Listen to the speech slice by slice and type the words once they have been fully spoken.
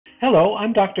Hello,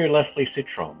 I'm Dr. Leslie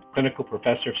Citrome, Clinical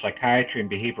Professor of Psychiatry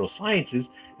and Behavioral Sciences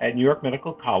at New York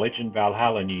Medical College in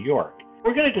Valhalla, New York.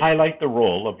 We're going to highlight the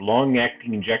role of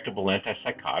long-acting injectable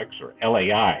antipsychotics, or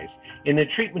LAIs, in the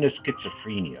treatment of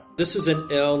schizophrenia. This is an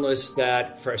illness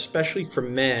that, especially for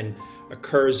men,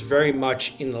 occurs very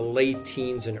much in the late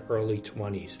teens and early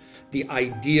 20s. The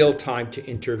ideal time to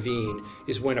intervene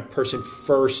is when a person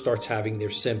first starts having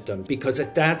their symptoms, because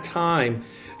at that time,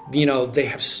 they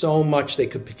have so much they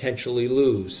could potentially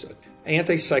lose.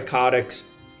 Antipsychotics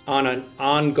on an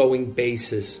ongoing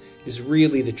basis is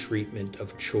really the treatment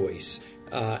of choice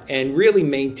and really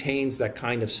maintains that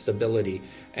kind of stability.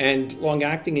 And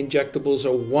long-acting injectables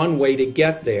are one way to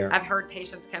get there. I've heard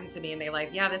patients come to me and they're like,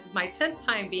 yeah, this is my 10th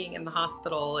time being in the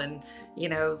hospital and,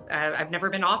 I've never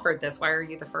been offered this. Why are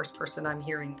you the first person I'm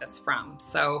hearing this from?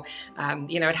 So,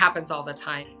 it happens all the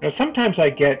time. Sometimes I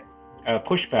get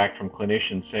pushback from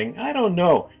clinicians saying, I don't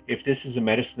know if this is a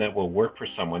medicine that will work for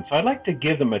someone. So I'd like to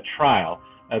give them a trial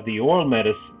of the oral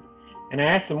medicine. And I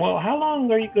ask them, well, how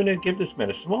long are you going to give this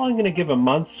medicine? Well, I'm going to give a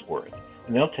month's worth.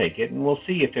 And they'll take it, and we'll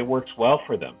see if it works well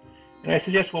for them. And I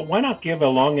suggest, well, why not give a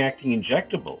long-acting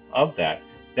injectable of that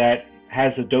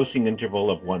has a dosing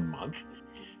interval of 1 month?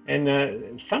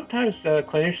 And sometimes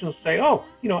clinicians say, oh,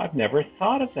 I've never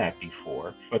thought of that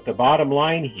before. But the bottom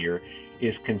line here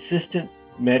is consistent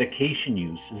medication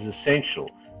use is essential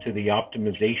to the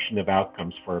optimization of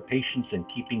outcomes for our patients and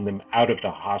keeping them out of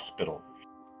the hospital.